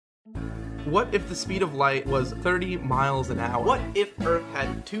What if the speed of light was 30 miles an hour? What if Earth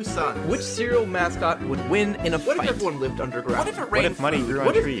had two suns? Which cereal mascot would win in a fight? What if everyone lived underground? What if it rained? What if money grew on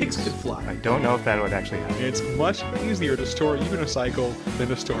what trees? What if pigs could fly? I don't know if that would actually happen. It's much easier to store a unicycle than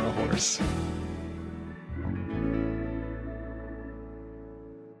to store a horse.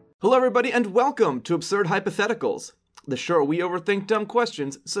 Hello everybody and welcome to Absurd Hypotheticals, the show where we overthink dumb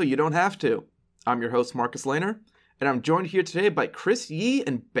questions so you don't have to. I'm your host Marcus Lehner, and I'm joined here today by Chris Yee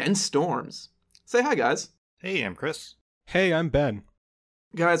and Ben Storms. Say hi, guys. Hey, I'm Chris. Hey, I'm Ben.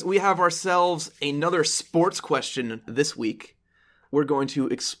 Guys, we have ourselves another sports question this week. We're going to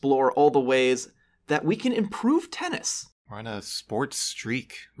explore all the ways that we can improve tennis. We're on a sports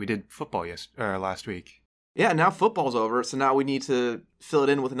streak. We did football last week. Yeah, now football's over, so now we need to fill it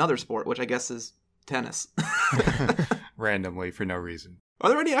in with another sport, which I guess is tennis. Randomly, for no reason. Are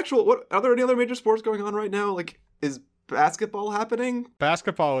there any other major sports going on right now? Like, is basketball happening?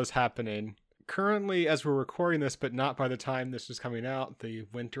 Basketball is happening. Currently, as we're recording this, but not by the time this is coming out, the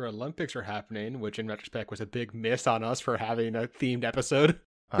Winter Olympics are happening, which in retrospect was a big miss on us for having a themed episode.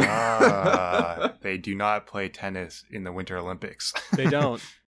 They do not play tennis in the Winter Olympics. They don't.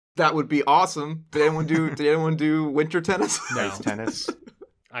 That would be awesome. Did anyone do winter tennis? No. Ice tennis.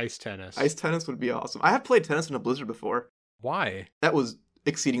 Ice tennis. Ice tennis would be awesome. I have played tennis in a blizzard before. Why? That was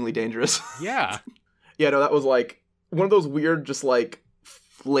exceedingly dangerous. Yeah. Yeah, no, that was like one of those weird, just like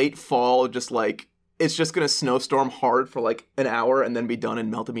late fall, just like it's just gonna snowstorm hard for like an hour and then be done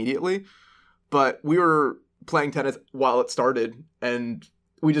and melt immediately. But we were playing tennis while it started, and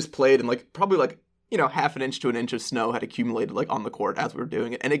we just played, and like probably like, you know, half an inch to an inch of snow had accumulated like on the court as we were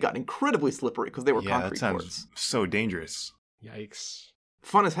doing it, and it got incredibly slippery because they were concrete that sounds courts. So dangerous. Yikes.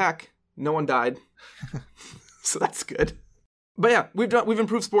 Fun as heck. No one died, so that's good. But yeah, we've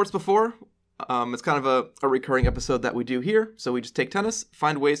improved sports before. It's kind of a recurring episode that we do here. So we just take tennis,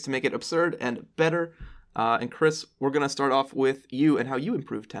 find ways to make it absurd and better. And Chris, we're gonna start off with you and how you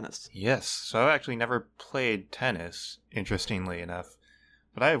improve tennis. Yes, so I've actually never played tennis, interestingly enough,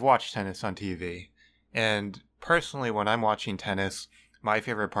 but I have watched tennis on TV. And personally, when I'm watching tennis, my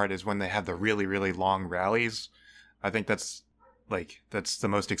favorite part is when they have the really, really long rallies. I think that's the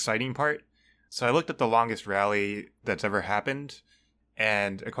most exciting part. So I looked at the longest rally that's ever happened,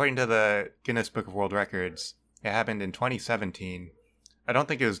 and according to the Guinness Book of World Records, it happened in 2017. I don't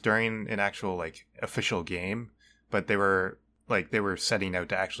think it was during an actual like official game, but they were setting out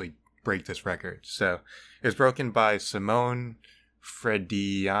to actually break this record. So it was broken by Simone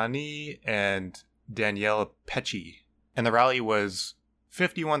Frediani and Danielle Pecci, and the rally was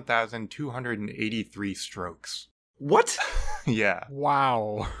 51,283 strokes. What? Yeah.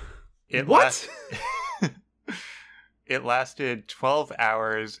 Wow. It lasted 12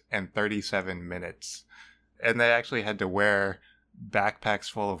 hours and 37 minutes. And they actually had to wear backpacks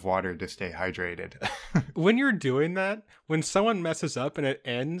full of water to stay hydrated. When you're doing that, when someone messes up and it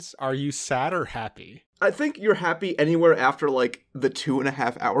ends, are you sad or happy? I think you're happy anywhere after like the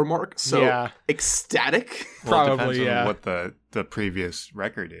 2.5 hour mark. So yeah. Ecstatic. Well, Probably, it depends yeah. on what the previous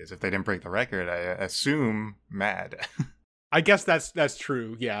record is. If they didn't break the record, I assume mad. I guess that's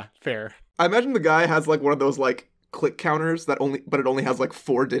true. Yeah, fair. I imagine the guy has like one of those like click counters but it only has like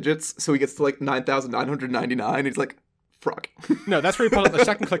 4 digits, so he gets to like 9,999. He's like, fuck. No, that's where you pull up the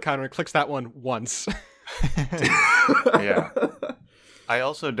second click counter and clicks that one once. Yeah. I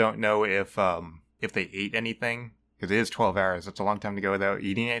also don't know if they ate anything, because it is 12 hours. That's a long time to go without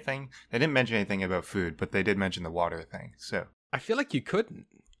eating anything. They didn't mention anything about food, but they did mention the water thing. So I feel like you couldn't.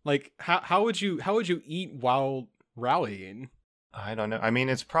 Like, how would you eat while rallying? I don't know. I mean,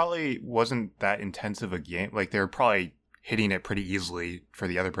 it's probably wasn't that intensive a game. Like, they were probably hitting it pretty easily for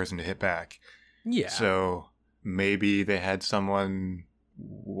the other person to hit back. Yeah. So maybe they had someone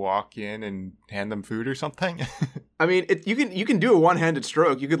walk in and hand them food or something. I mean, you can do a one-handed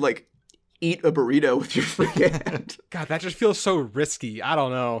stroke. You could like eat a burrito with your free hand. God, that just feels so risky. I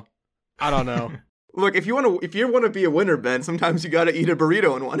don't know. Look, if you want to be a winner, Ben, sometimes you got to eat a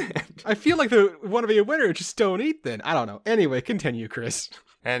burrito in one hand. I feel like the want to be a winner, just don't eat then. I don't know. Anyway, continue, Chris.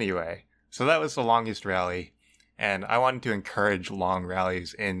 Anyway, so that was the longest rally, and I wanted to encourage long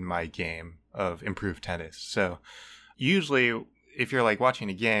rallies in my game of improved tennis. So usually if you're like watching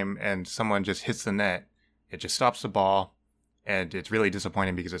a game and someone just hits the net, it just stops the ball, and it's really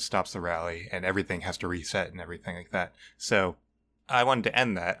disappointing because it stops the rally and everything has to reset and everything like that. So I wanted to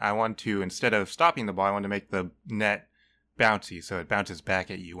end that. I want to, instead of stopping the ball, I want to make the net bouncy so it bounces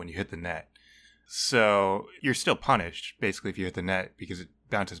back at you when you hit the net. So you're still punished, basically, if you hit the net because it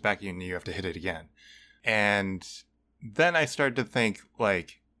bounces back at you and you have to hit it again. And then I started to think,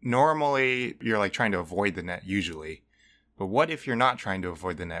 like, normally you're like trying to avoid the net usually, But what if you're not trying to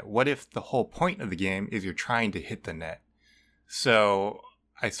avoid the net? What if the whole point of the game is you're trying to hit the net? So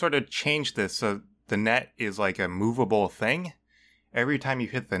I sort of changed this so the net is like a movable thing. Every time you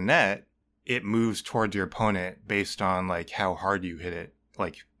hit the net, it moves towards your opponent based on like how hard you hit it,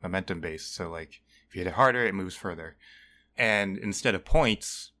 like momentum based. So like if you hit it harder, it moves further. And instead of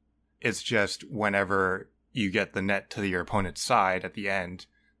points, it's just whenever you get the net to your opponent's side at the end,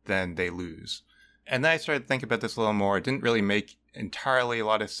 then they lose. And then I started to think about this a little more. It didn't really make entirely a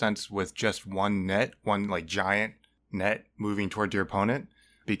lot of sense with just one net, one like giant net moving towards your opponent,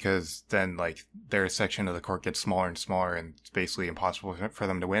 because then like their section of the court gets smaller and smaller and it's basically impossible for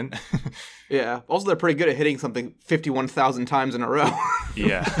them to win. Yeah. Also, they're pretty good at hitting something 51,000 times in a row.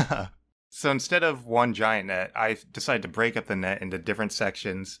 Yeah. So instead of one giant net, I decided to break up the net into different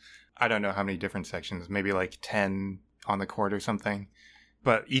sections. I don't know how many different sections, maybe like 10 on the court or something.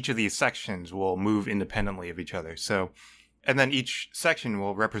 But each of these sections will move independently of each other. So, and then each section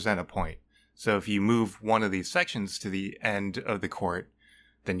will represent a point. So if you move one of these sections to the end of the court,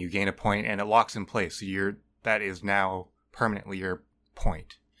 then you gain a point and it locks in place. So that is now permanently your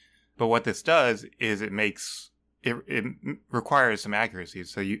point. But what this does is it requires some accuracy.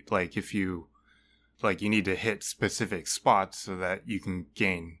 So you you need to hit specific spots so that you can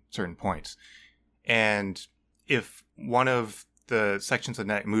gain certain points. And if one of the sections of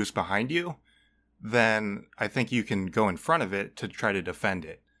net moves behind you, then I think you can go in front of it to try to defend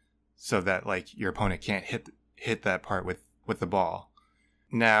it so that like your opponent can't hit that part with the ball.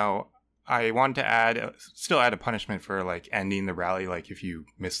 Now, I wanted to still add a punishment for like ending the rally, like if you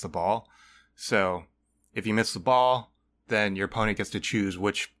miss the ball. So if you miss the ball, then your opponent gets to choose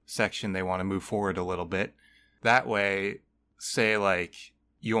which section they want to move forward a little bit. That way, say like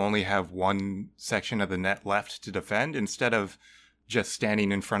you only have one section of the net left to defend, instead of just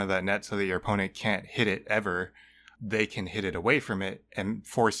standing in front of that net so that your opponent can't hit it ever, they can hit it away from it and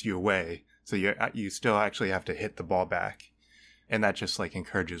force you away. So you still actually have to hit the ball back. And that just like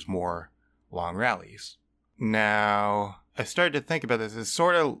encourages more long rallies. Now, I started to think about this. It's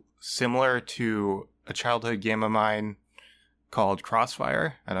sort of similar to a childhood game of mine called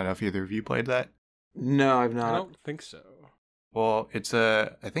Crossfire. I don't know if either of you played that. No, I've not. I don't think so. Well, I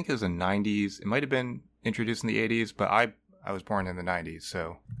think it was the 90s. It might have been introduced in the 80s, but I was born in the 90s,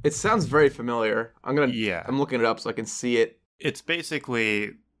 so. It sounds very familiar. I'm looking it up so I can see it. It's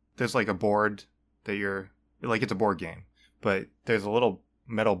basically, there's like a board that it's a board game, but there's a little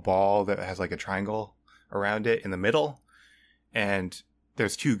metal ball that has like a triangle around it in the middle, and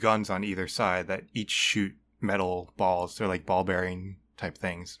there's two guns on either side that each shoot metal balls. They're like ball bearing type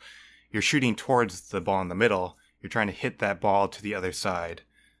things. You're shooting towards the ball in the middle. You're trying to hit that ball to the other side,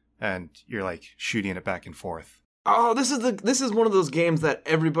 and you're like shooting it back and forth. Oh, this is one of those games that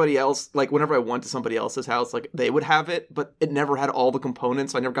everybody else, like whenever I went to somebody else's house, like they would have it, but it never had all the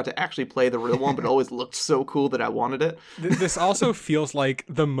components. So I never got to actually play the real one, but it always looked so cool that I wanted it. This also feels like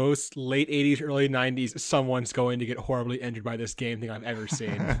the most late 80s, early 90s, someone's going to get horribly injured by this game thing I've ever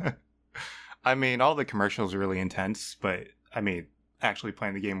seen. I mean, all the commercials are really intense, but I mean, actually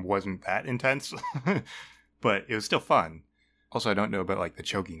playing the game wasn't that intense, but it was still fun. Also, I don't know about like the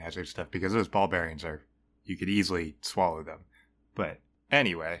choking hazard stuff because those ball bearings you could easily swallow them. But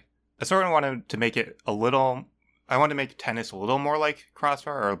anyway, I sort of wanted to make it I wanted to make tennis a little more like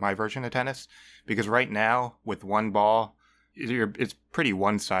Crossfire, or my version of tennis, because right now with one ball, it's pretty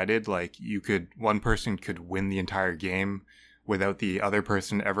one-sided. Like one person could win the entire game without the other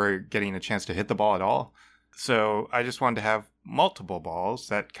person ever getting a chance to hit the ball at all. So I just wanted to have multiple balls.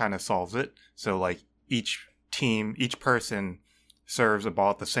 That kind of solves it. So like each person serves a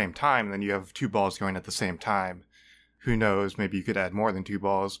ball at the same time, and then you have two balls going at the same time. Who knows, maybe you could add more than two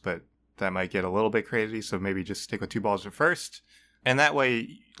balls, but that might get a little bit crazy, so maybe just stick with two balls at first. And that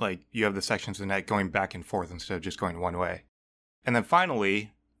way, like, you have the sections of the net going back and forth instead of just going one way. And then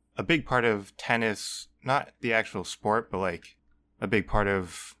finally, a big part of tennis, not the actual sport, but like a big part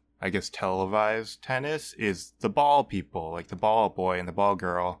of, I guess, televised tennis is the ball people, like the ball boy and the ball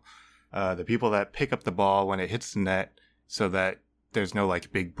girl, the people that pick up the ball when it hits the net so that there's no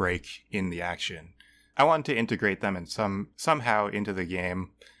like big break in the action. I wanted to integrate them in somehow into the game.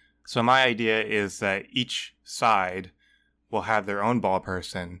 So my idea is that each side will have their own ball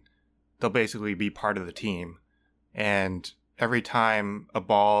person. They'll basically be part of the team. And every time a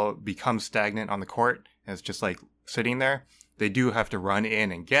ball becomes stagnant on the court and it's just like sitting there, they do have to run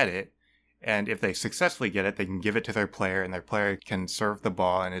in and get it. And if they successfully get it, they can give it to their player, and their player can serve the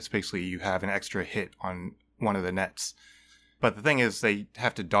ball, and it's basically you have an extra hit on one of the nets. But the thing is, they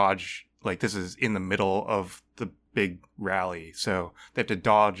have to dodge, like this is in the middle of the big rally, so they have to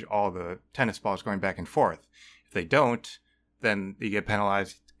dodge all the tennis balls going back and forth. If they don't, then you get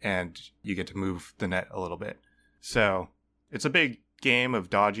penalized and you get to move the net a little bit. So it's a big game of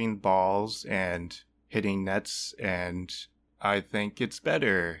dodging balls and hitting nets, and I think it's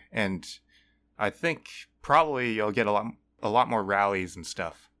better. And I think probably you'll get a lot more rallies and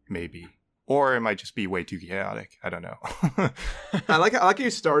stuff, maybe. Or it might just be way too chaotic. I don't know. I like how you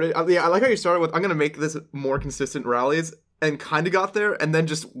started. I like how you started with, I'm going to make this more consistent rallies, and kind of got there, and then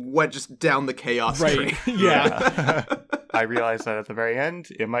just went down the chaos Right. train. Yeah. I realized that at the very end,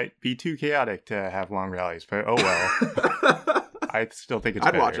 it might be too chaotic to have long rallies, but oh well. I still think it's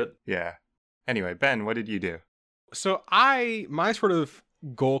I'd better. watch it. Yeah. Anyway, Ben, what did you do? So my sort of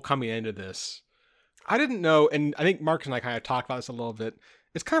goal coming into this, I didn't know, and I think Marcus and I kind of talked about this a little bit.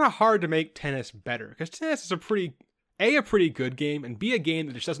 It's kind of hard to make tennis better, because tennis is a pretty good game, and B, a game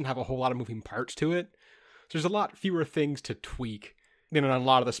that just doesn't have a whole lot of moving parts to it. So there's a lot fewer things to tweak than in a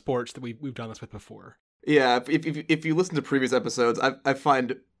lot of the sports that we've done this with before. Yeah, if you listen to previous episodes, I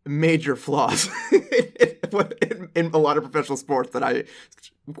find major flaws in a lot of professional sports that I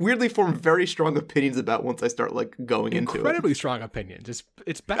weirdly form very strong opinions about once I start like going into it. Incredibly strong opinions.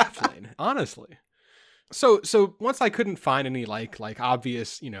 It's baffling, honestly. So once I couldn't find any like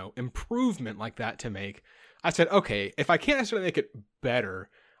obvious, improvement like that to make, I said, okay, if I can't necessarily make it better,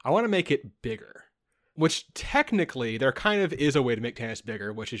 I want to make it bigger. Which technically there kind of is a way to make tennis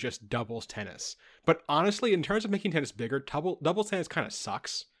bigger, which is just doubles tennis. But honestly, in terms of making tennis bigger, doubles tennis kind of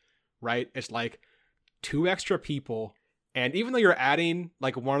sucks, right? It's like 2 extra people, and even though you're adding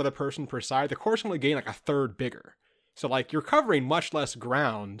like one other person per side, the course only gain like a third bigger. So like you're covering much less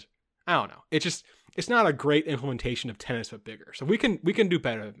ground. I don't know. It's not a great implementation of tennis, but bigger. So we can do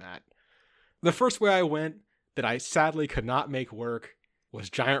better than that. The first way I went that I sadly could not make work was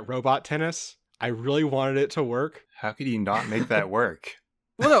giant robot tennis. I really wanted it to work. How could you not make that work?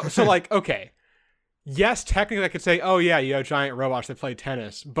 Well, no. So like, okay. Yes, technically I could say, oh yeah, you have giant robots that play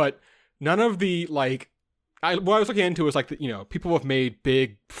tennis, but none of the like, what I was looking into was like, people have made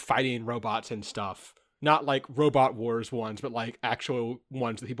big fighting robots and stuff. Not like Robot Wars ones, but like actual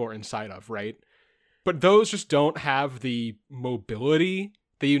ones that people are inside of, right? But those just don't have the mobility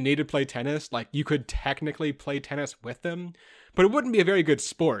that you need to play tennis. Like you could technically play tennis with them, but it wouldn't be a very good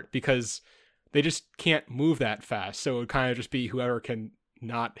sport because they just can't move that fast. So it would kind of just be whoever can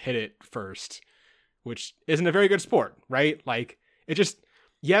not hit it first, which isn't a very good sport, right? Like it just,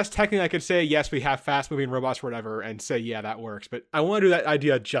 yes, technically I could say, yes, we have fast moving robots or whatever and say, yeah, that works. But I want to do that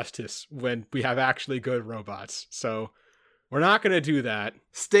idea justice when we have actually good robots. So we're not going to do that.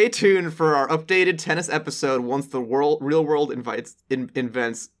 Stay tuned for our updated tennis episode once the real world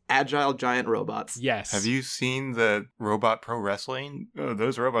invents agile giant robots. Yes. Have you seen the Robot Pro Wrestling? Oh,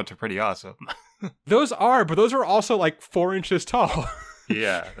 those robots are pretty awesome. Those are, but those are also like 4 inches tall.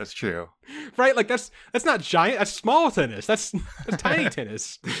 Yeah, that's true. Right? Like that's not giant. That's small tennis. That's tiny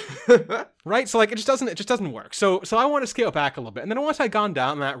tennis. Right? So like it just doesn't work. So I want to scale back a little bit. And then once I'd gone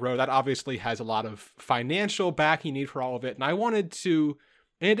down that road, that obviously has a lot of financial backing need for all of it. And I wanted to,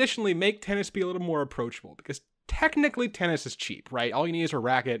 and additionally, make tennis be a little more approachable, because technically tennis is cheap, right? All you need is a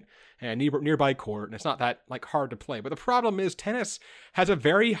racket and a nearby court, and it's not that like hard to play. But the problem is tennis has a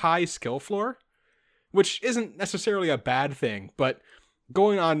very high skill floor, which isn't necessarily a bad thing, but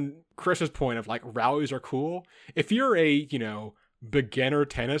going on Chris's point of like rallies are cool. If you're a, beginner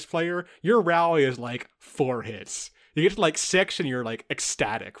tennis player, your rally is like 4 hits. You get to like 6 and you're like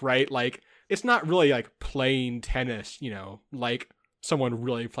ecstatic, right? Like it's not really like playing tennis, like someone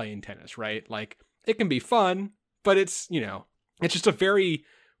really playing tennis, right? Like it can be fun, but it's just a very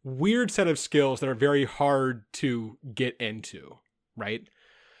weird set of skills that are very hard to get into, right?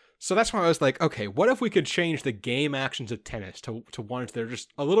 So that's why I was like, okay, what if we could change the game actions of tennis to ones that are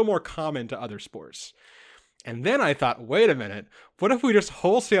just a little more common to other sports? And then I thought, wait a minute, what if we just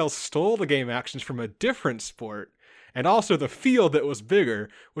wholesale stole the game actions from a different sport and also the field that was bigger,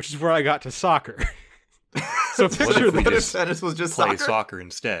 which is where I got to soccer. So picture What if we What if just tennis was just play soccer? soccer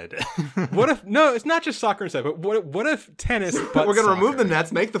instead? What if, no, it's not just soccer instead, but what if tennis, but We're gonna remove the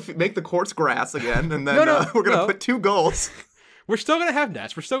soccer? nets, make the courts grass again, and then No, we're gonna no. put 2 goals. We're still going to have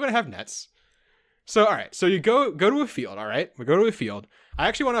nets. So, all right. So you go to a field. All right. We go to a field. I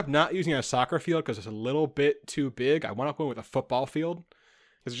actually wound up not using a soccer field because it's a little bit too big. I wound up going with a football field.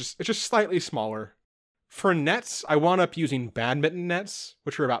 It's just slightly smaller. For nets, I wound up using badminton nets,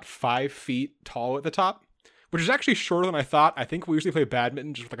 which are about 5 feet tall at the top, which is actually shorter than I thought. I think we usually play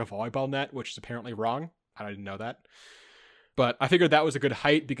badminton just with like a volleyball net, which is apparently wrong. I didn't know that. But I figured that was a good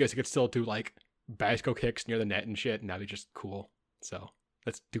height because you could still do like bicycle kicks near the net and shit, and that'd be just cool. So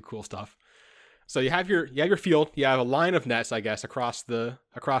let's do cool stuff. So you have your field. You have a line of nets, I guess, across the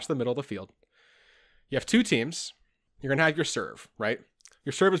middle of the field. You have 2 teams. You're going to have your serve, right?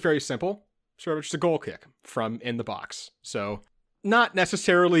 Your serve is very simple. Serve is just a goal kick from in the box. So not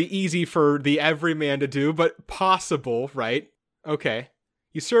necessarily easy for the everyman to do, but possible, right? Okay.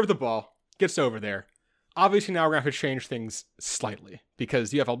 You serve the ball, gets over there. Obviously now we're going to have to change things slightly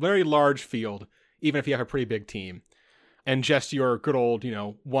because you have a very large field, even if you have a pretty big team. And just your good old,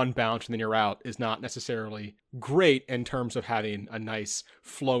 one bounce and then you're out is not necessarily great in terms of having a nice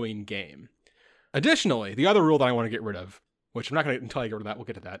flowing game. Additionally, the other rule that I want to get rid of, which I'm not going to tell you to get rid of that, we'll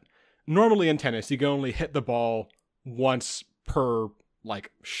get to that. Normally in tennis, you can only hit the ball once per,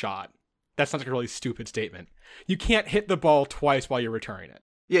 shot. That sounds like a really stupid statement. You can't hit the ball twice while you're returning it.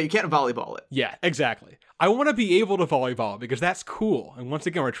 Yeah, you can't volleyball it. Yeah, exactly. I want to be able to volleyball it because that's cool. And once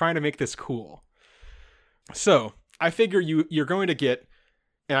again, we're trying to make this cool. So I figure you're going to get,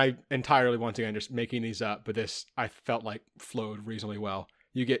 and I entirely, once again, just making these up, but this I felt like flowed reasonably well.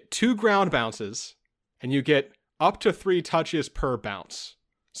 You get 2 ground bounces, and you get up to 3 touches per bounce.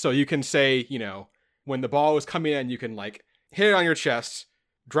 So you can say, when the ball is coming in, you can hit it on your chest,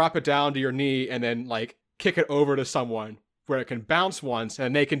 drop it down to your knee, and then kick it over to someone where it can bounce once,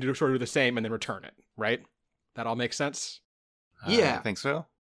 and they can sort of do the same and then return it, right? That all makes sense? Yeah. I think so.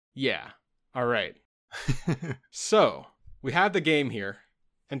 Yeah. All right. So, we have the game here.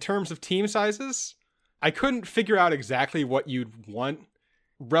 In terms of team sizes, I couldn't figure out exactly what you'd want.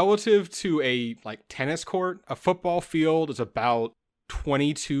 Relative to a tennis court, a football field is about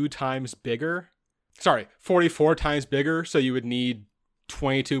 22 times bigger. Sorry, 44 times bigger, so you would need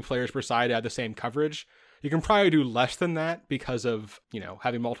 22 players per side to have the same coverage. You can probably do less than that because of,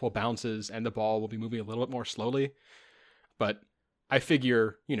 having multiple bounces and the ball will be moving a little bit more slowly. But I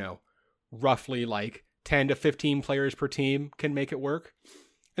figure, roughly 10 to 15 players per team can make it work.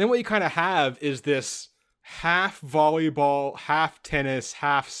 And then what you kind of have is this half volleyball, half tennis,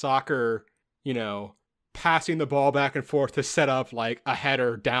 half soccer, passing the ball back and forth to set up a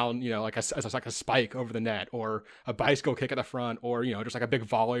header down, as a spike over the net, or a bicycle kick at the front, or, just a big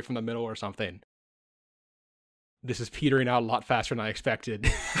volley from the middle or something. This is petering out a lot faster than I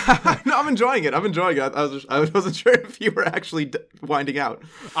expected. No, I'm enjoying it. I wasn't sure if you were actually winding out.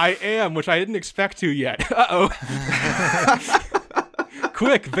 I am, which I didn't expect to yet. Uh-oh.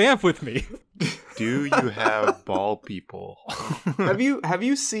 Quick, vamp with me. Do you have ball people? Have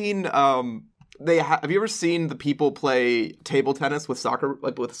you seen have you ever seen the people play table tennis with soccer,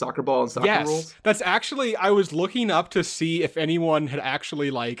 with soccer ball and soccer rules? That's actually, I was looking up to see if anyone had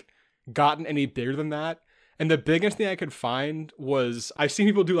actually gotten any bigger than that. And the biggest thing I could find was I've seen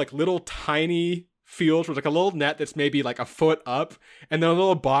people do little tiny fields with a little net that's maybe a foot up, and then a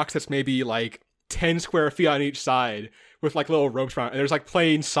little box that's maybe 10 square feet on each side with little ropes around it. And there's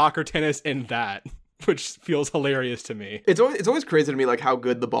playing soccer tennis in that, which feels hilarious to me. It's always crazy to me how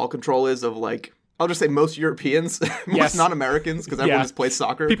good the ball control is of I'll just say most Europeans, most non-Americans, because everyone just plays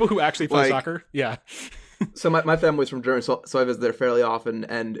soccer. People who actually play soccer, yeah. So my family's from Germany, so I visit there fairly often,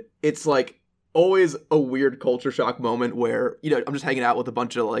 and it's always a weird culture shock moment where, I'm just hanging out with a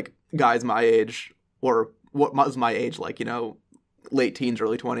bunch of guys my age, or what was my age, late teens,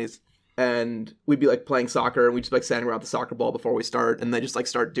 early 20s. And we'd be playing soccer, and we'd just standing around the soccer ball before we start, and they just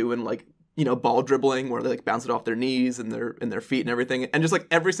start doing ball dribbling where they bounce it off their knees and their feet and everything. And just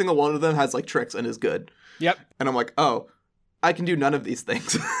every single one of them has tricks and is good. Yep. And I'm oh, I can do none of these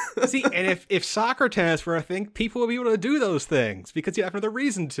things. See, and if soccer tennis were a thing, people would be able to do those things because you have another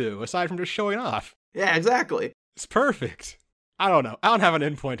reason to, aside from just showing off. Yeah, exactly. It's perfect. I don't know. I don't have an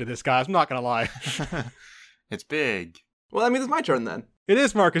endpoint to this, guys. I'm not going to lie. It's big. Well, it's my turn then. It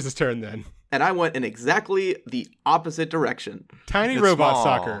is Marcus's turn then. And I went in exactly the opposite direction. Tiny It's robot small.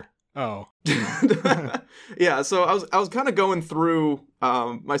 soccer. Oh. Yeah, so I was kind of going through,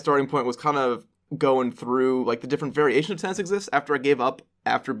 my starting point was kind of going through the different variations of tennis exist after I gave up,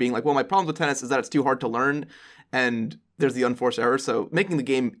 after being well, my problem with tennis is that it's too hard to learn and there's the unforced error. So making the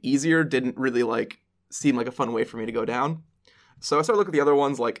game easier didn't really seem like a fun way for me to go down. So I started looking at the other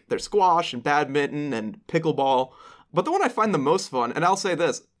ones, there's squash and badminton and pickleball. But the one I find the most fun, and I'll say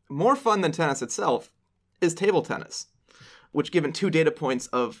this, more fun than tennis itself, is table tennis, which, given 2 data points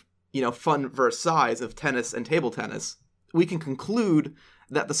of, fun versus size of tennis and table tennis, we can conclude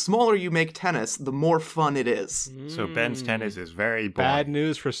that the smaller you make tennis, the more fun it is. So Ben's tennis is very boring. Bad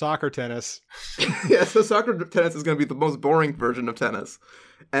news for soccer tennis. Yeah, so soccer tennis is going to be the most boring version of tennis.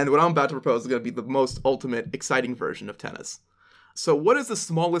 And what I'm about to propose is going to be the most ultimate, exciting version of tennis. So what is the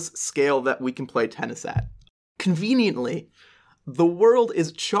smallest scale that we can play tennis at? Conveniently, the world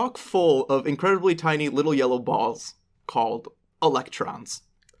is chock full of incredibly tiny little yellow balls called electrons.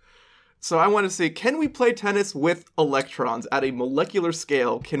 So I want to see, can we play tennis with electrons at a molecular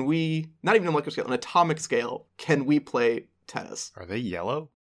scale? Can we, not even a molecular scale, an atomic scale, can we play tennis? Are they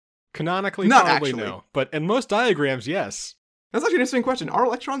yellow? Canonically, Not probably actually. no. But in most diagrams, yes. That's actually an interesting question. Are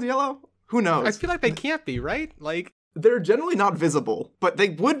electrons yellow? Who knows? I feel like they can't be, right? Like, They're generally not visible, but they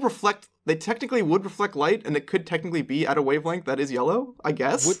technically would reflect light, and it could technically be at a wavelength that is yellow, I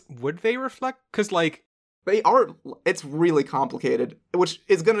guess. would they reflect? Because, like... They are, it's really complicated, which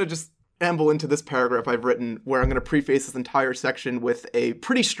is going to just amble into this paragraph I've written, where I'm going to preface this entire section with a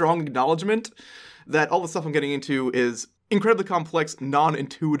pretty strong acknowledgement that all the stuff I'm getting into is incredibly complex,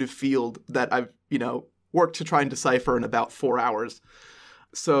 non-intuitive field that I've, worked to try and decipher in about 4 hours.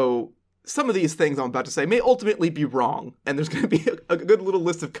 So some of these things I'm about to say may ultimately be wrong, and there's going to be a good little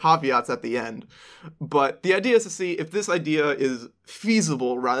list of caveats at the end. But the idea is to see if this idea is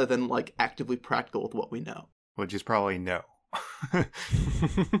feasible rather than, like, actively practical with what we know. Which is probably no.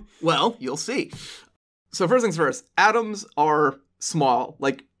 Well, you'll see. So first things first, atoms are small,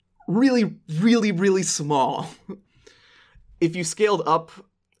 like really, really, really small. If you scaled up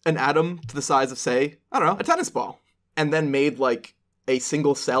an atom to the size of, say, I don't know, a tennis ball, and then made like a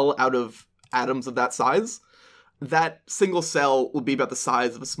single cell out of atoms of that size, that single cell will be about the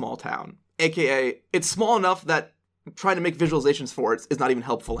size of a small town. AKA, it's small enough that trying to make visualizations for it is not even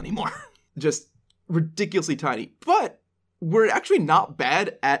helpful anymore. Just ridiculously tiny. But we're actually not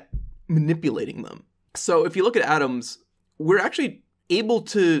bad at manipulating them. So if you look at atoms, we're actually able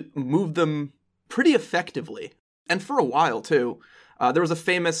to move them pretty effectively. And for a while, too. There was a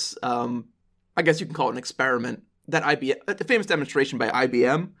famous, I guess you can call it an experiment, a famous demonstration by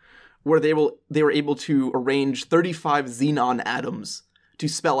IBM, where they were able to arrange 35 xenon atoms to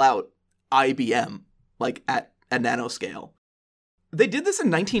spell out IBM, like at a nanoscale. They did this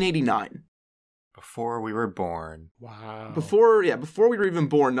in 1989. Before we were born. Wow. Before we were even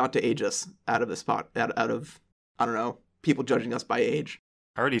born, not to age us out of this spot, out of, I don't know, people judging us by age.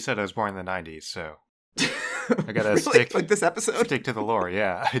 I already said I was born in the 90s, so I gotta Really? stick Like this episode? stick to the lore.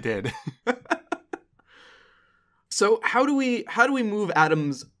 Yeah, I did. So how do we move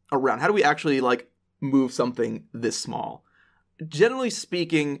atoms around? How do we actually, like, move something this small? Generally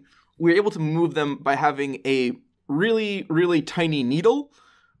speaking, we're able to move them by having a really, really tiny needle,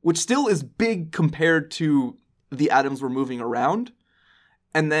 which still is big compared to the atoms we're moving around.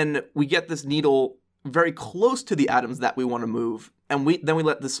 And then we get this needle very close to the atoms that we want to move. And we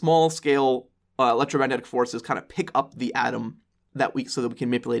let the small scale electromagnetic forces kind of pick up the atom so that we can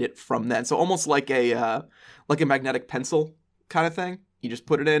manipulate it from then. So almost like a magnetic pencil kind of thing. You just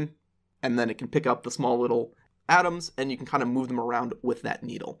put it in, and then it can pick up the small little atoms, and you can kind of move them around with that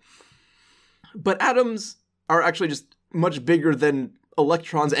needle. But atoms are actually just much bigger than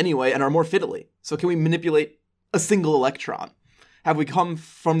electrons anyway, and are more fiddly. So can we manipulate a single electron? Have we come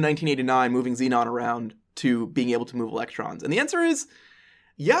from 1989 moving xenon around to being able to move electrons? And the answer is,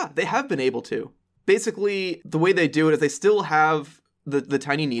 yeah, they have been able to. Basically, the way they do it is they still have the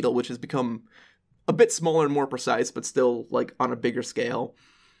tiny needle, which has become a bit smaller and more precise, but still, like, on a bigger scale.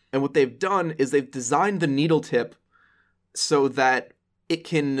 And what they've done is they've designed the needle tip so that it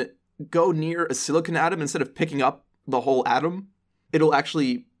can go near a silicon atom instead of picking up the whole atom. It'll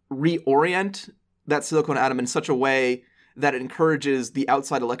actually reorient that silicon atom in such a way that it encourages the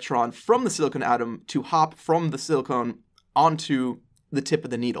outside electron from the silicon atom to hop from the silicon onto the tip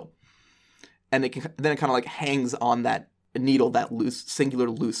of the needle. And then it kind of like hangs on that needle, that singular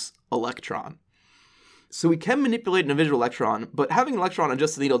loose electron. So we can manipulate an individual electron, but having an electron on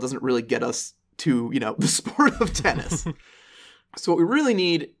just the needle doesn't really get us to, the sport of tennis. So what we really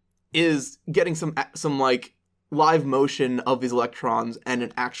need is getting some like live motion of these electrons and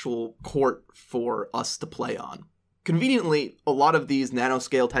an actual court for us to play on. Conveniently, a lot of these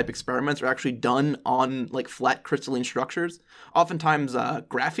nanoscale type experiments are actually done on like flat crystalline structures, oftentimes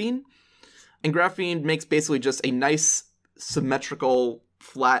graphene. And graphene makes basically just a nice symmetrical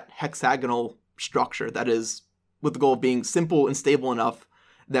flat hexagonal structure that is with the goal of being simple and stable enough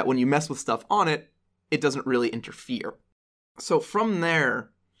that when you mess with stuff on it, it doesn't really interfere. So from there,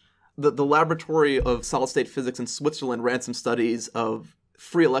 the laboratory of solid-state physics in Switzerland ran some studies of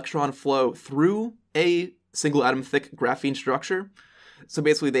free electron flow through a single atom thick graphene structure. So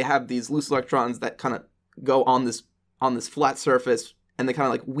basically they have these loose electrons that kind of go on this flat surface, and they kind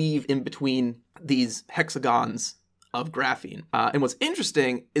of like weave in between these hexagons of graphene. And what's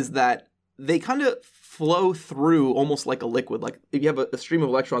interesting is that they kind of flow through almost like a liquid. Like if you have a stream of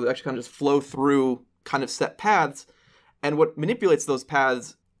electrons, they actually kind of just flow through kind of set paths. And what manipulates those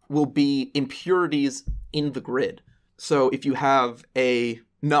paths will be impurities in the grid. So if you have a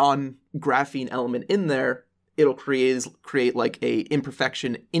non-graphene element in there, it'll create like a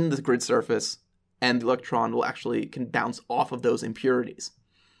imperfection in the grid surface, and the electron can bounce off of those impurities.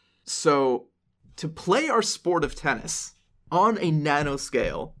 So to play our sport of tennis on a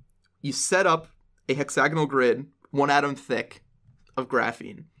nanoscale, you set up a hexagonal grid, 1 atom thick, of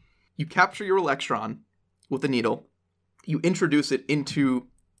graphene. You capture your electron with a needle, you introduce it into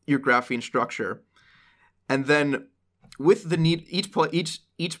your graphene structure, and then with the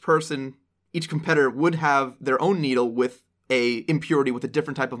each competitor would have their own needle with a impurity with a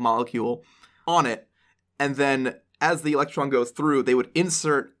different type of molecule on it, and then as the electron goes through, they would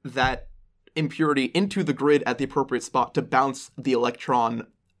insert that impurity into the grid at the appropriate spot to bounce the electron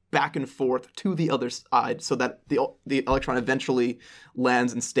back and forth to the other side so that the electron eventually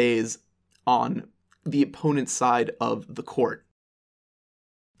lands and stays on the opponent's side of the court.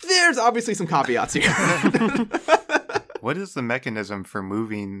 There's obviously some caveats here. What is the mechanism for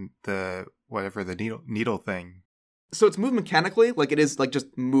moving the needle thing? So it's moved mechanically, like it is like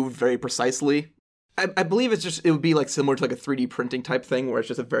just moved very precisely. I believe it would be like similar to like a 3D printing type thing where it's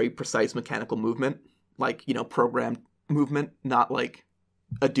just a very precise mechanical movement, like, programmed movement, not like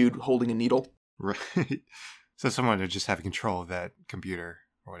a dude holding a needle. Right. So someone would just have control of that computer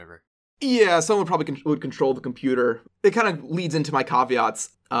or whatever. Yeah, someone probably would control the computer. It kind of leads into my caveats.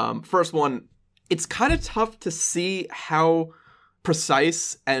 First one, it's kind of tough to see how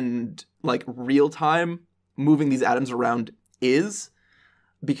precise and like real time moving these atoms around is,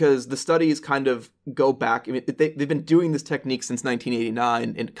 because the studies kind of go back. I mean, they've been doing this technique since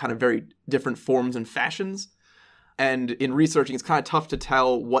 1989 in kind of very different forms and fashions. And in researching, it's kind of tough to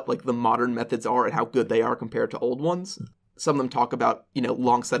tell what like the modern methods are and how good they are compared to old ones. Some of them talk about,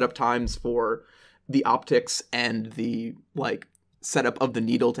 long setup times for the optics and the like setup of the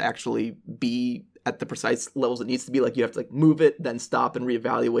needle to actually be at the precise levels it needs to be. Like you have to like move it, then stop and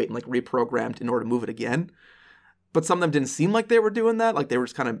reevaluate and like reprogram in order to move it again. But some of them didn't seem like they were doing that. Like they were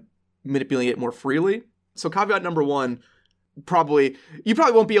just kind of manipulating it more freely. So caveat number one, you probably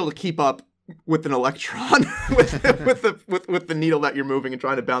won't be able to keep up with an electron with the needle that you're moving and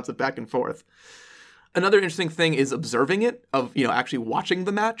trying to bounce it back and forth. Another interesting thing is observing it, of actually watching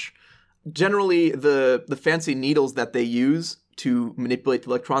the match. Generally, the fancy needles that they use to manipulate the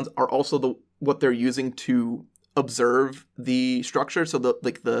electrons are also what they're using to observe the structure. So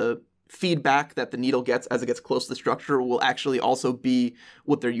the feedback that the needle gets as it gets close to the structure will actually also be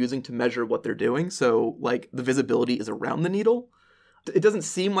what they're using to measure what they're doing. So like the visibility is around the needle. It doesn't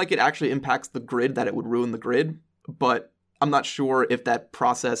seem like it actually impacts the grid, that it would ruin the grid, but I'm not sure if that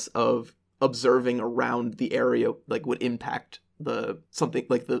process of observing around the area like would impact something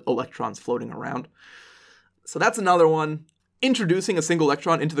like the electrons floating around. So that's another one. Introducing a single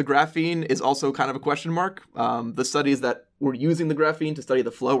electron into the graphene is also kind of a question mark. The studies that were using the graphene to study the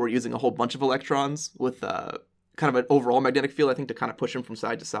flow were using a whole bunch of electrons with kind of an overall magnetic field, I think, to kind of push them from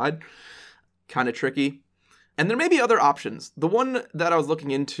side to side. Kind of tricky. And there may be other options. The one that I was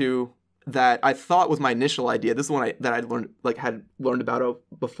looking into that I thought was my initial idea, this is one that I had learned about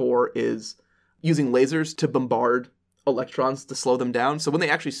before, is using lasers to bombard electrons to slow them down. So when they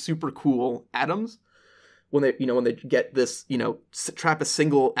actually supercool atoms, when they get this, trap a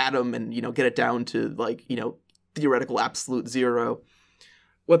single atom and, get it down to like, theoretical absolute zero,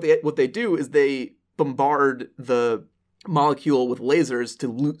 what they do is they bombard the molecule with lasers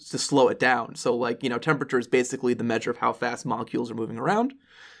to slow it down. So like, temperature is basically the measure of how fast molecules are moving around.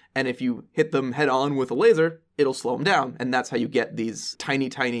 And if you hit them head on with a laser, it'll slow them down. And that's how you get these tiny,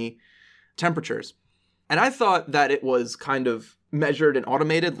 tiny temperatures. And I thought that it was kind of measured and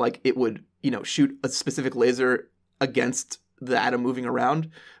automated, like it would, shoot a specific laser against the atom moving around.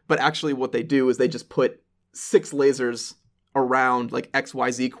 But actually what they do is they just put 6 lasers around like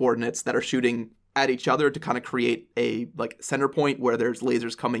XYZ coordinates that are shooting at each other to kind of create a like center point where there's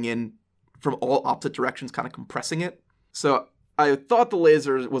lasers coming in from all opposite directions, kind of compressing it. So I thought the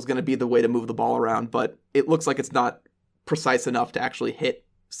laser was going to be the way to move the ball around, but it looks like it's not precise enough to actually hit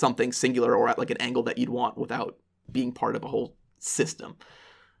something singular or at like an angle that you'd want without being part of a whole system.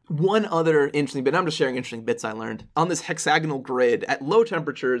 One other interesting bit, I'm just sharing interesting bits I learned. On this hexagonal grid, at low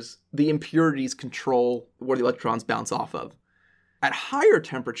temperatures, the impurities control where the electrons bounce off of. At higher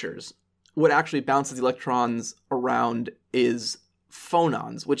temperatures, what actually bounces the electrons around is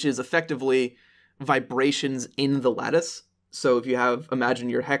phonons, which is effectively vibrations in the lattice. So if imagine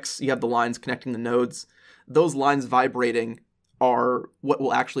your hex, you have the lines connecting the nodes. Those lines vibrating are what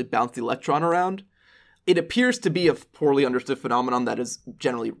will actually bounce the electron around. It appears to be a poorly understood phenomenon that is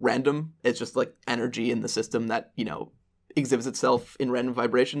generally random. It's just like energy in the system that, exhibits itself in random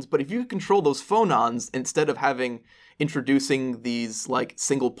vibrations. But if you control those phonons, instead of introducing these like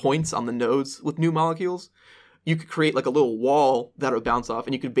single points on the nodes with new molecules, you could create like a little wall that would bounce off,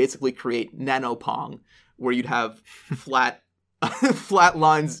 and you could basically create nanopong, where you'd have flat flat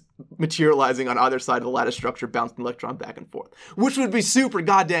lines materializing on either side of the lattice structure, bouncing the electron back and forth, which would be super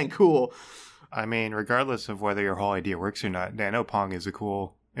goddamn cool. I mean, regardless of whether your whole idea works or not, nanopong is a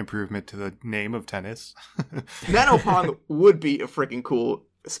cool improvement to the name of tennis. Nanopong would be a freaking cool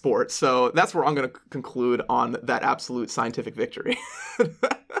sport, so that's where I'm going to conclude on that absolute scientific victory.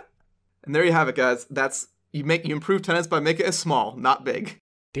 And there you have it, guys. That's you improve tennis by making it small, not big.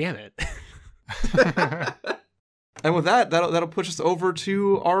 Damn it. And with that, that'll push us over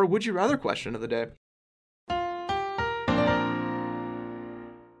to our Would You Rather question of the day.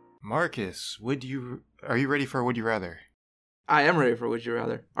 Marcus, are you ready for a Would You Rather? I am ready for Would You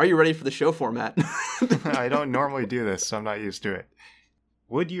Rather. Are you ready for the show format? I don't normally do this, so I'm not used to it.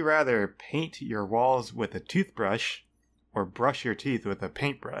 Would you rather paint your walls with a toothbrush or brush your teeth with a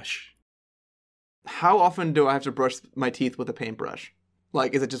paintbrush? How often do I have to brush my teeth with a paintbrush?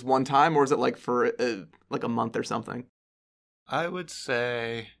 Like, is it just one time, or is it like for like a month or something? I would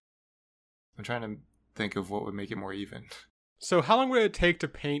say... I'm trying to think of what would make it more even. So how long would it take to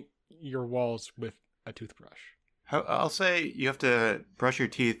paint your walls with a toothbrush? I'll say you have to brush your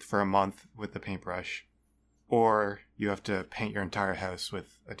teeth for a month with the paintbrush, or you have to paint your entire house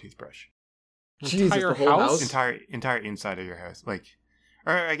with a toothbrush. Jesus, Entire the whole house? Entire inside of your house. Like,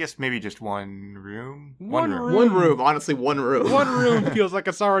 or I guess maybe just one room? One room. One room, honestly, one room. One room feels like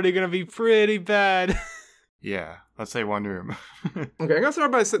it's already going to be pretty bad. Yeah, let's say one room. Okay, I'm gonna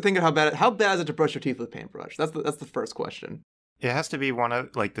start by thinking how bad is it to brush your teeth with a paintbrush? That's the first question. It has to be one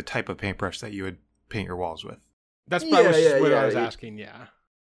of like the type of paintbrush that you would paint your walls with. That's probably what I was asking, yeah.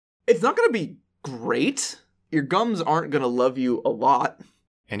 It's not gonna be great. Your gums aren't gonna love you a lot.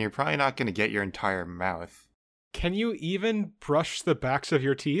 And you're probably not gonna get your entire mouth. Can you even brush the backs of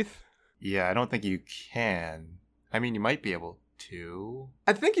your teeth? Yeah, I don't think you can. I mean, you might be able to.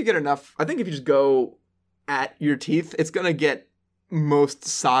 I think you get enough. I think if you just go at your teeth, it's gonna get most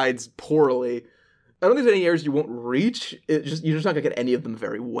sides poorly. I don't think there's any areas you won't reach. You're just not gonna get any of them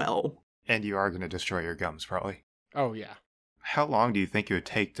very well. And you are gonna destroy your gums, probably. Oh, yeah. How long do you think it would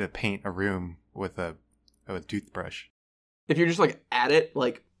take to paint a room with a toothbrush? If you're just like at it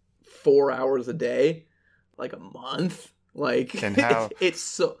like 4 hours a day, like a month, like and how it's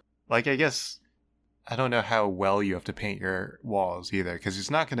so like I guess I don't know how well you have to paint your walls either, because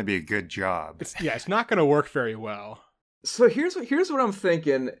it's not going to be a good job. It's not going to work very well. So here's what I'm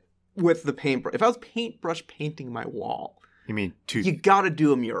thinking with the paintbrush. If I was paintbrush painting my wall, You mean you got to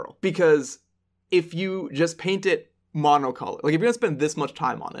do a mural, because if you just paint it monocolor, like if you're gonna spend this much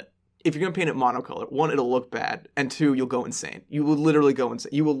time on it, if you're gonna paint it monocolor, one, it'll look bad, and two, you'll go insane. You will literally go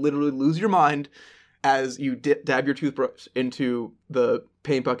insane. You will literally lose your mind as you dab your toothbrush into the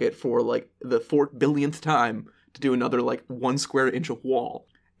paint bucket for like the 4 billionth time to do another like 1 square inch of wall.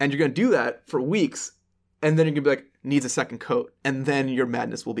 And you're gonna do that for weeks, and then you're gonna be like, needs a second coat, and then your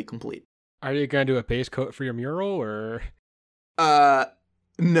madness will be complete. Are you going to do a base coat for your mural, or?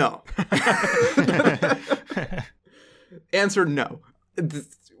 No. Answer no.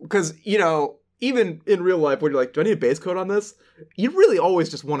 Because, even in real life, when you're like, do I need a base coat on this? You really always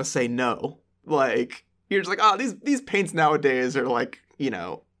just want to say no. Like, you're just like, oh, these paints nowadays are like,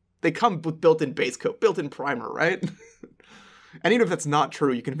 they come with built-in base coat, built-in primer, right? And even if that's not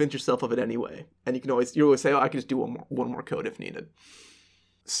true, you convince yourself of it anyway. And you always say, oh, I can just do one more coat if needed.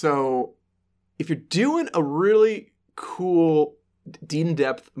 So if you're doing a really cool,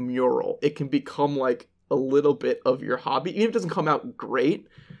 in-depth mural, it can become like a little bit of your hobby. Even if it doesn't come out great,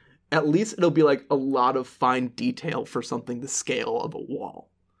 at least it'll be like a lot of fine detail for something the scale of a wall.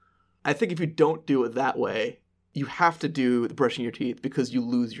 I think if you don't do it that way, you have to do the brushing your teeth because you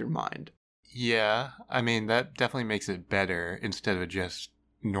lose your mind. Yeah, I mean, that definitely makes it better instead of just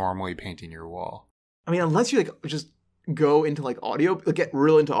normally painting your wall. I mean, unless you like just go into like audio, get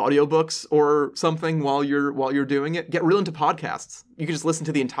real into audiobooks or something while you're doing it. Get real into podcasts. You can just listen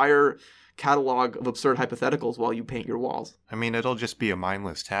to the entire catalog of Absurd Hypotheticals while you paint your walls. I mean, it'll just be a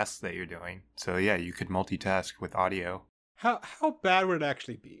mindless task that you're doing. So yeah, you could multitask with audio. How bad would it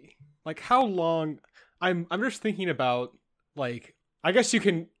actually be? Like, how long? I'm just thinking about, like, I guess you're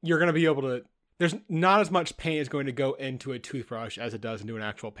going to be able to, there's not as much paint is going to go into a toothbrush as it does into an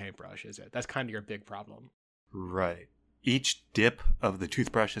actual paintbrush, is it? That's kind of your big problem. Right. Each dip of the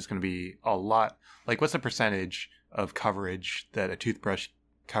toothbrush is going to be a lot. Like, what's the percentage of coverage that a toothbrush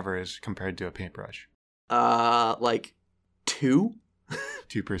covers compared to a paintbrush? Like 2?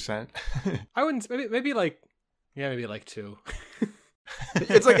 2%? I wouldn't, maybe like 2.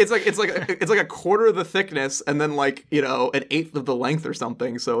 It's like a quarter of the thickness and then like, an eighth of the length or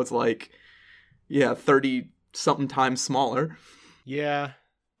something. So it's like, 30 something times smaller. Yeah.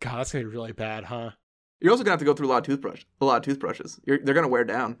 God, that's going to be really bad, huh? You're also going to have to go through a lot of toothbrushes. They're going to wear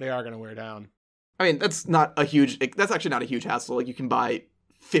down. They are going to wear down. I mean, that's actually not a huge hassle. Like, you can buy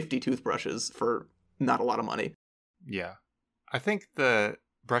 50 toothbrushes for not a lot of money. Yeah. I think the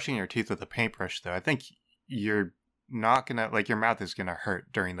brushing your teeth with a paintbrush, though, I think you're not going to, like, your mouth is going to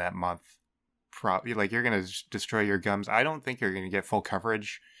hurt during that month. Like, you're going to destroy your gums. I don't think you're going to get full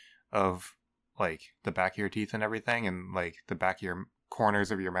coverage of, like, the back of your teeth and everything, and, like, the back of your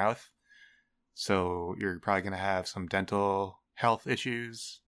corners of your mouth. So you're probably going to have some dental health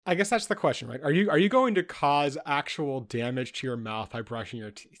issues. I guess that's the question, right? Are you going to cause actual damage to your mouth by brushing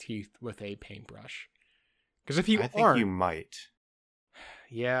your teeth with a paintbrush? Because if you I think you might.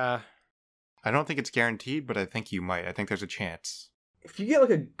 Yeah. I don't think it's guaranteed, but I think you might. I think there's a chance. If you get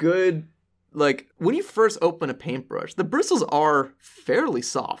like a good, like, when you first open a paintbrush, the bristles are fairly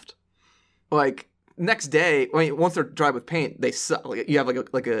soft. Like, next day, once they're dry with paint, they suck. Like, you have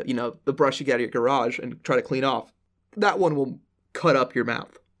like a the brush you get out of your garage and try to clean off. That one will cut up your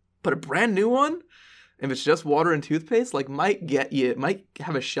mouth. But a brand new one, if it's just water and toothpaste, like, might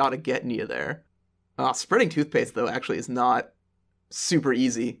have a shot of getting you there. Spreading toothpaste, though, actually is not super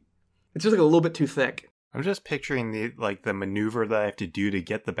easy. It's just like a little bit too thick. I'm just picturing the maneuver that I have to do to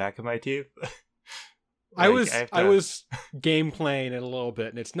get the back of my teeth. I was game playing it a little bit,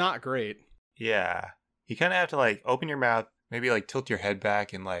 and it's not great. Yeah. You kind of have to, like, open your mouth, maybe, like, tilt your head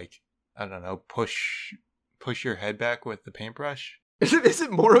back and, like, I don't know, push your head back with the paintbrush. Is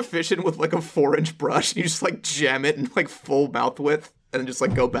it more efficient with, like, a 4-inch brush? You just, like, jam it in, like, full mouth width and just,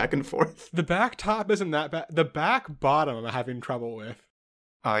 like, go back and forth? The back top isn't that bad. The back bottom I'm having trouble with.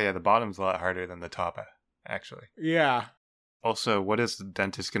 Oh, yeah, the bottom's a lot harder than the top, actually. Yeah. Also, what is the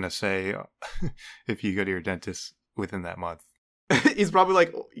dentist going to say if you go to your dentist within that month? He's probably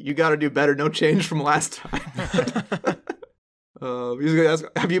like, you got to do better. No change from last time. He's going to ask,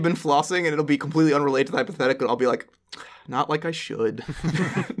 have you been flossing? And it'll be completely unrelated to the hypothetical. I'll be like, not like I should.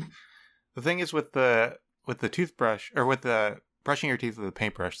 The thing is with the toothbrush, or with the brushing your teeth with a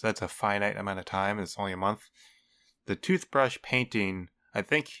paintbrush, that's a finite amount of time. It's only a month. The toothbrush painting, I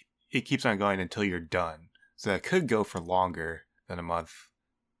think it keeps on going until you're done. So it could go for longer than a month.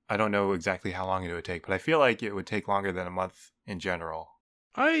 I don't know exactly how long it would take, but I feel like it would take longer than a month in general.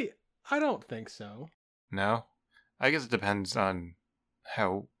 I don't think so. No? I guess it depends on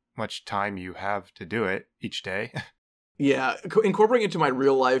how much time you have to do it each day. Yeah, incorporating into my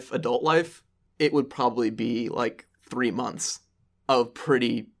real life, adult life, it would probably be like 3 months of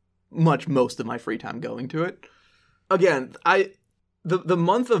pretty much most of my free time going to it. Again, the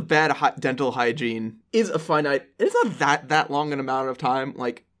month of bad dental hygiene is a finite. It's not that long an amount of time.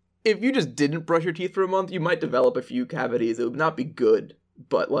 Like, if you just didn't brush your teeth for a month, you might develop a few cavities. It would not be good,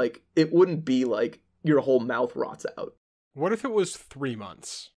 but like, it wouldn't be like your whole mouth rots out. What if it was 3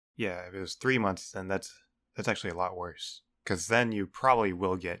 months? Yeah, if it was 3 months, then that's actually a lot worse. Because then you probably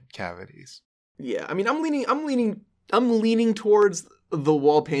will get cavities. Yeah, I mean, I'm leaning towards the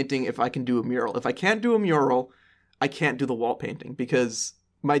wall painting if I can do a mural. If I can't do a mural, I can't do the wall painting because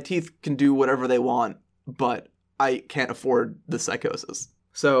my teeth can do whatever they want, but I can't afford the psychosis.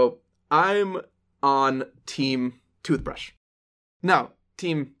 So I'm on team toothbrush. No,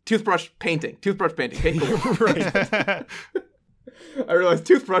 team toothbrush painting. Toothbrush painting. Right. I realize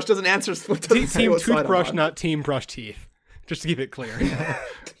toothbrush doesn't answer. Team toothbrush, not team brush teeth. Just to keep it clear.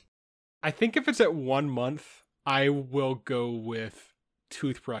 I think if it's at 1 month, I will go with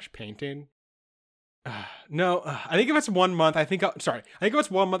toothbrush painting. No, I think if it's 1 month, I think if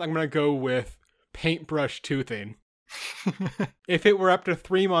it's 1 month, I'm going to go with paintbrush toothing. If it were up to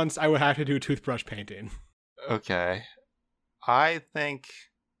 3 months, I would have to do toothbrush painting. Okay. I think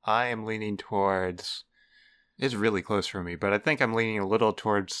I am leaning towards, it's really close for me, but I think I'm leaning a little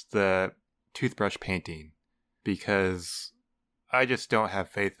towards the toothbrush painting because I just don't have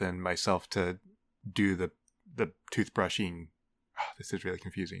faith in myself to do the toothbrushing. Oh, this is really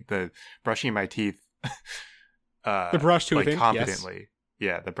confusing. The brushing my teeth. The brush toothing, like competently. Yes.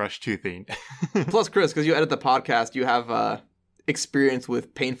 Yeah, the brush toothing. Plus, Chris, because you edit the podcast, you have experience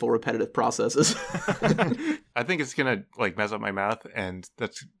with painful, repetitive processes. I think it's gonna like mess up my mouth, and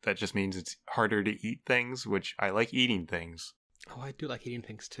that just means it's harder to eat things, which I like eating things. Oh, I do like eating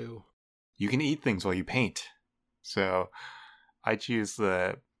things too. You can eat things while you paint, so I choose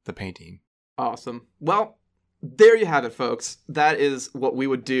the painting. Awesome. Well, there you have it, folks. That is what we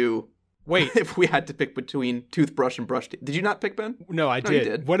would do. Wait, if we had to pick between toothbrush and brush teeth. Did you not pick, Ben? No, I did.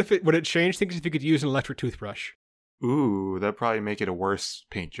 You did. Would it change things if you could use an electric toothbrush? Ooh, that'd probably make it a worse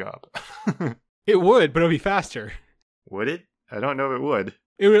paint job. It would, but it would be faster. Would it? I don't know if it would.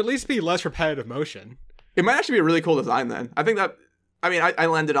 It would at least be less repetitive motion. It might actually be a really cool design then. I think that, I mean, I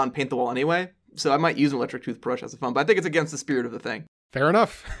landed on paint the wall anyway, so I might use an electric toothbrush as a fun, but I think it's against the spirit of the thing. Fair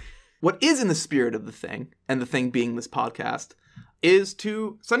enough. What is in the spirit of the thing, and the thing being this podcast, is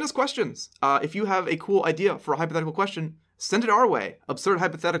to send us questions. If you have a cool idea for a hypothetical question, send it our way.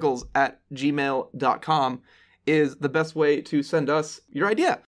 absurdhypotheticals@gmail.com is the best way to send us your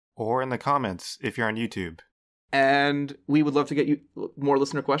idea. Or in the comments if you're on YouTube. And we would love to get you more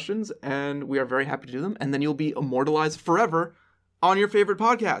listener questions, and we are very happy to do them. And then you'll be immortalized forever on your favorite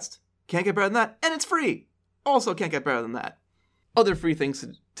podcast. Can't get better than that. And it's free. Also can't get better than that. Other free things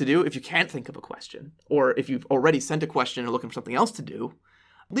to do if you can't think of a question, or if you've already sent a question and are looking for something else to do,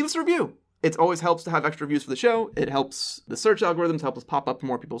 leave us a review. It always helps to have extra reviews for the show. It helps the search algorithms, help us pop up in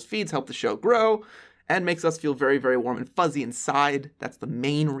more people's feeds, help the show grow, and makes us feel very, very warm and fuzzy inside. That's the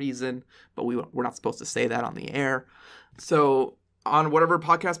main reason, but we're not supposed to say that on the air. So on whatever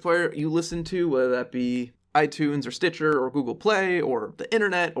podcast player you listen to, whether that be iTunes or Stitcher or Google Play or the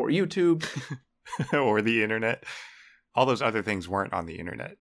internet or YouTube. Or the internet. All those other things weren't on the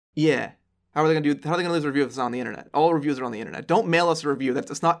internet. Yeah. How are they going to leave a review if it's on the internet? All reviews are on the internet. Don't mail us a review.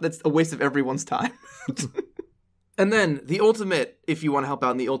 That's a waste of everyone's time. And then the ultimate, if you want to help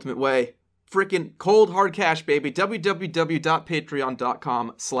out in the ultimate way, freaking cold hard cash, baby.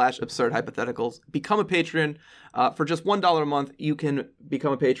 www.patreon.com/absurdhypotheticals. Become a patron. For just $1 a month, you can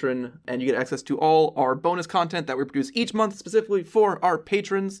become a patron, and you get access to all our bonus content that we produce each month specifically for our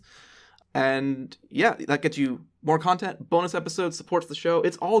patrons. And yeah, that gets you more content, bonus episodes, supports the show.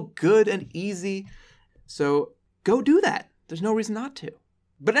 It's all good and easy. So go do that. There's no reason not to.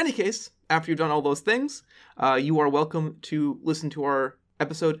 But in any case, after you've done all those things, you are welcome to listen to our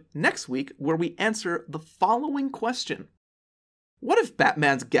episode next week, where we answer the following question. What if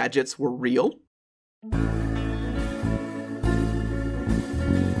Batman's gadgets were real?